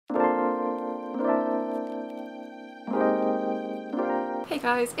Hey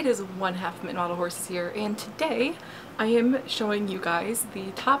guys, it is one half Mint Model Horses here, and today I am showing you guys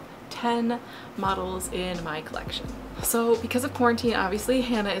the top 10 models in my collection. So because of quarantine, obviously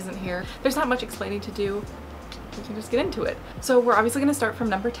Hannah isn't here. There's not much explaining to do. We can just get into it. So we're obviously going to start from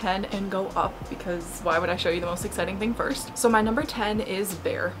number 10 and go up, because why would I show you the most exciting thing first? So my number 10 is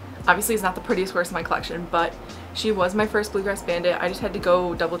Bear. Obviously it's not the prettiest horse in my collection, but she was my first Bluegrass Bandit. I just had to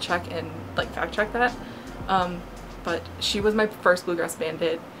go double check and fact check that. But she was my first Bluegrass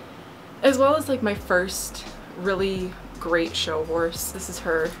Bandit, as well as my first really great show horse. This is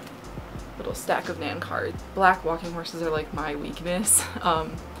her little stack of Nan cards. Black walking horses are my weakness.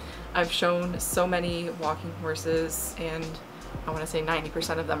 I've shown so many walking horses, and I want to say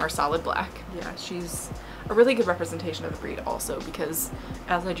 90% of them are solid black. Yeah, she's a really good representation of the breed also, because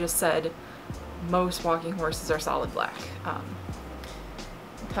as I just said, most walking horses are solid black.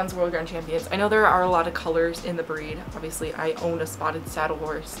 Tons of World Grand Champions. I know there are a lot of colors in the breed. Obviously I own a spotted saddle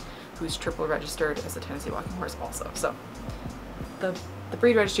horse who's triple registered as a Tennessee walking horse also. So the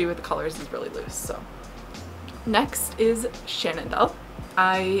breed registry with the colors is really loose. So next is Shenandoah.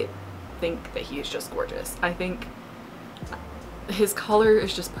 I think that he is just gorgeous. I think his color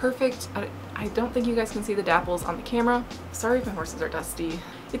is just perfect. I don't think you guys can see the dapples on the camera. Sorry if my horses are dusty.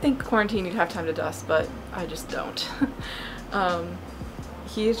 You'd think quarantine you'd have time to dust, but I just don't.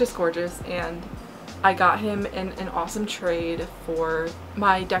 He is just gorgeous, and I got him in an awesome trade for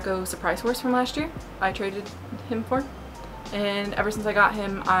my Deco surprise horse from last year. I traded him for, and ever since I got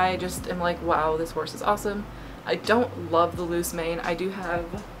him I just am like, wow, this horse is awesome. I don't love the loose mane. I do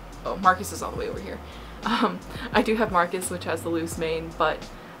have, oh, Marcus is all the way over here. I do have Marcus, which has the loose mane, but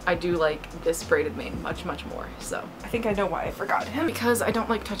I do like this braided mane much more. So I think I know why I forgot him, because I don't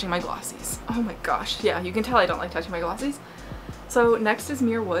like touching my glossies. Oh my gosh, yeah, you can tell I don't like touching my glossies. So next is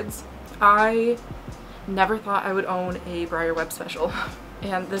Muir Woods. I never thought I would own a Briar Webb special,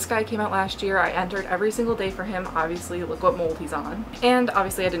 and this guy came out last year. I entered every single day for him. Obviously look what mold he's on, and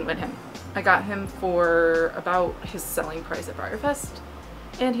obviously I didn't win him. I got him for about his selling price at BriarFest,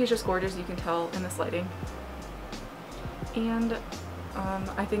 and he's just gorgeous. You can tell in this lighting, and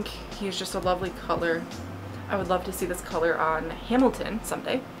I think he's just a lovely color. I would love to see this color on Hamilton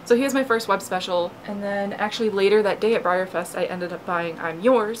someday. So he was my first Webb special, and then actually later that day at BriarFest I ended up buying I'm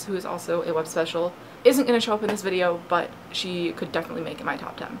Yours, who is also a Webb special. Isn't going to show up in this video, but she could definitely make it my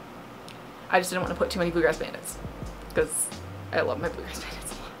top 10. I just didn't want to put too many Bluegrass Bandits, because I love my Bluegrass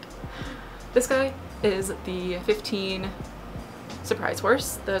Bandits a lot. This guy is the 15 surprise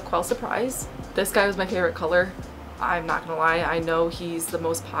horse, the Quell Surprise. This guy was my favorite color. I'm not gonna lie, I know he's the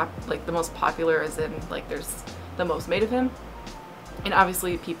most popular, as in there's the most made of him, and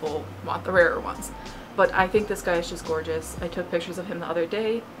obviously people want the rarer ones, but I think this guy is just gorgeous. I took pictures of him the other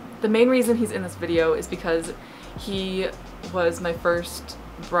day. The main reason he's in this video is because he was my first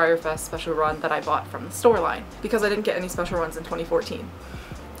BriarFest special run that I bought from the store line, because I didn't get any special runs in 2014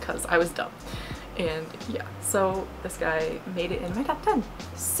 because I was dumb. And yeah, so this guy made it in my top 10.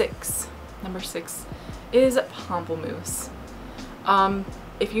 Number 6 is Pomplamoose.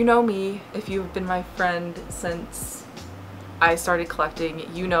 If you know me, if you've been my friend since I started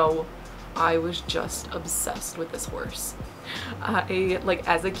collecting, you know I was just obsessed with this horse.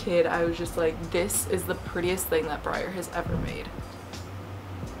 As a kid, I was just like, this is the prettiest thing that Briar has ever made.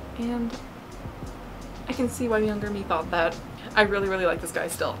 And I can see why younger me thought that. I really like this guy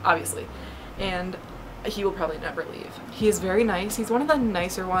still, obviously. And he will probably never leave. He is very nice. He's one of the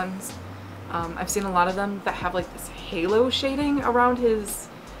nicer ones. I've seen a lot of them that have this halo shading around his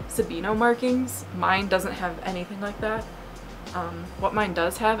Sabino markings. Mine doesn't have anything like that. What mine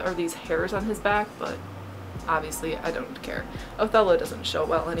does have are these hairs on his back, but obviously I don't care. Othello doesn't show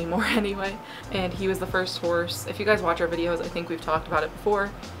well anymore anyway. And he was the first horse. If you guys watch our videos, I think we've talked about it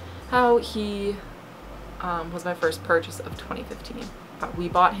before, how he was my first purchase of 2015. We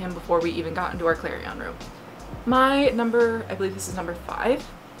bought him before we even got into our Clarion room. My number, I believe this is number 5,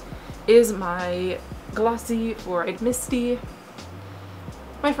 is my Glossy Fluoride Misty.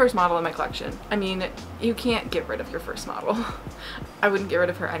 My first model in my collection. I mean, you can't get rid of your first model. I wouldn't get rid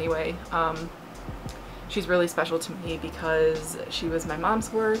of her anyway. She's really special to me because she was my mom's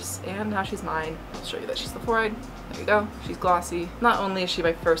horse, and now she's mine. I'll show you that she's the fluoride. There you go. She's glossy. Not only is she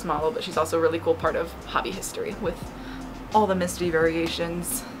my first model, but she's also a really cool part of hobby history with all the Misty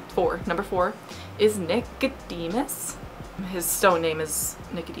variations. Number 4 is Nicodemus. His stone name is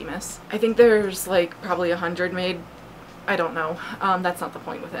Nicodemus. I think there's probably 100 made. I don't know. That's not the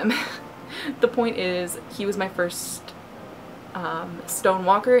point with him. The point is he was my first stone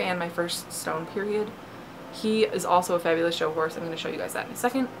walker and my first stone period. He is also a fabulous show horse. I'm going to show you guys that in a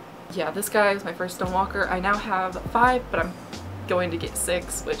second. Yeah, this guy was my first stone walker. I now have 5, but I'm going to get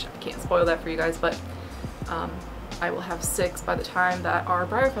 6, which I can't spoil that for you guys, but I will have 6 by the time that our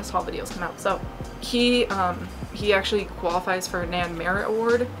BreyerFest haul videos come out. So he actually qualifies for a Nan Merit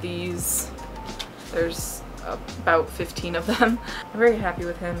Award. There's about 15 of them. I'm very happy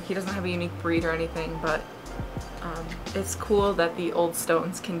with him. He doesn't have a unique breed or anything, but it's cool that the old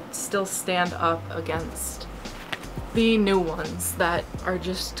stones can still stand up against the new ones that are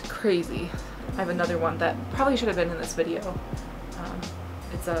just crazy. I have another one that probably should have been in this video.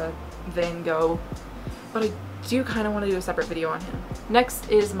 It's a Van Gogh, but I do kind of want to do a separate video on him. Next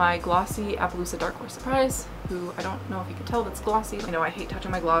is my glossy Appaloosa Dark Horse Surprise, who I don't know if you can tell that's glossy. I know I hate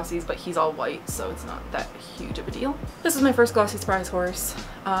touching my glossies, but he's all white, so it's not that huge of a deal. This is my first glossy surprise horse.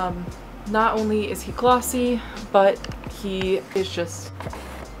 Not only is he glossy, but he is just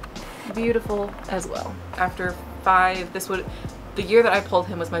beautiful as well. After 5, the year that I pulled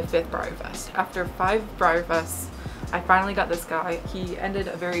him was my 5th BreyerFest. After 5 BreyerFests, I finally got this guy. He ended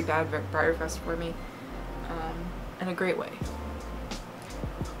a very bad BreyerFest for me, in a great way.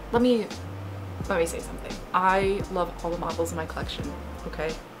 Let me say something. I love all the models in my collection,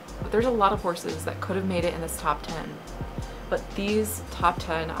 okay? But there's a lot of horses that could have made it in this top 10. But these top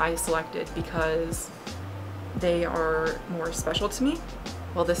 10 I selected because they are more special to me.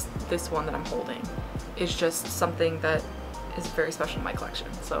 Well, this one that I'm holding is just something that is very special in my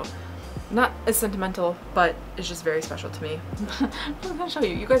collection. So not as sentimental, but it's just very special to me. I'm gonna show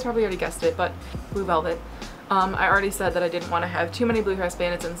you. You guys probably already guessed it, but Blue Velvet. I already said that I didn't want to have too many Bluegrass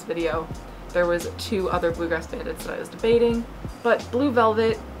Bandits in this video. There was 2 other Bluegrass Bandits that I was debating, but Blue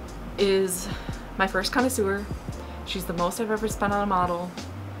Velvet is my first connoisseur. She's the most I've ever spent on a model.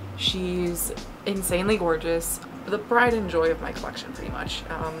 She's insanely gorgeous. The pride and joy of my collection, pretty much.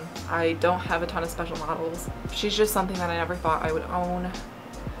 I don't have a ton of special models. She's just something that I never thought I would own.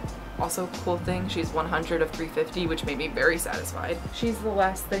 Also, cool thing, she's 100 of 350, which made me very satisfied. She's the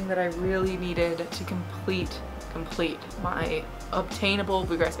last thing that I really needed to complete my obtainable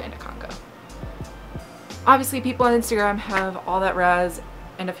Bluegrass Bandit Congo. Obviously, people on Instagram have All That Raz,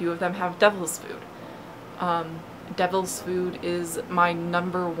 and a few of them have Devil's Food. Devil's Food is my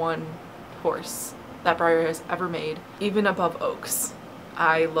 #1 horse that Breyer has ever made, even above Oaks.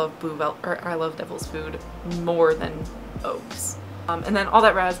 I love I love Devil's Food more than Oaks. And then All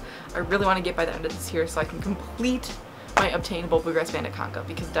That Raz, I really want to get by the end of this year so I can complete my obtainable Bluegrass Bandit Congo,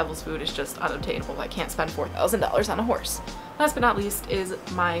 because Devil's Food is just unobtainable. I can't spend $4,000 on a horse. Last but not least is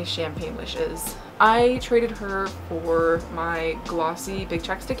my Champagne Wishes. I traded her for my glossy Big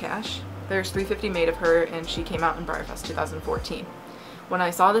Checks to Cash. There's 350 made of her, and she came out in BreyerFest 2014. When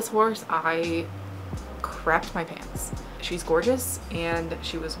I saw this horse, I crapped my pants. She's gorgeous, and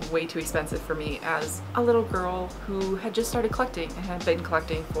she was way too expensive for me as a little girl who had just started collecting and had been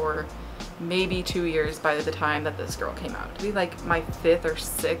collecting for maybe 2 years by the time that this girl came out. To be like my 5th or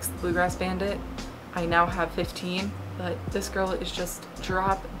 6th Bluegrass Bandit. I now have 15, but this girl is just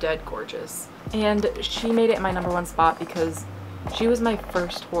drop dead gorgeous. And she made it in my #1 spot because she was my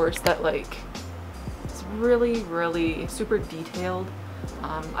first horse that like is really super detailed.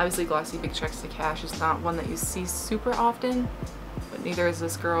 Obviously glossy Big Checks to Cash is not one that you see super often, but neither is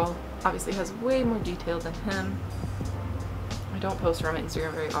this girl. Obviously has way more detail than him. I don't post her on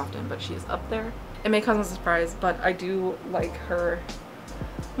Instagram very often, but she's up there. It may come as a surprise, but I do like her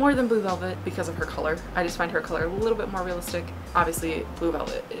more than Blue Velvet because of her color. I just find her color a little bit more realistic. Obviously Blue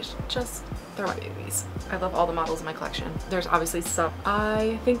Velvet is just, they're my babies. I love all the models in my collection. There's obviously some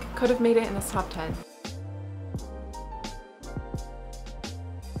I think could have made it in this top 10.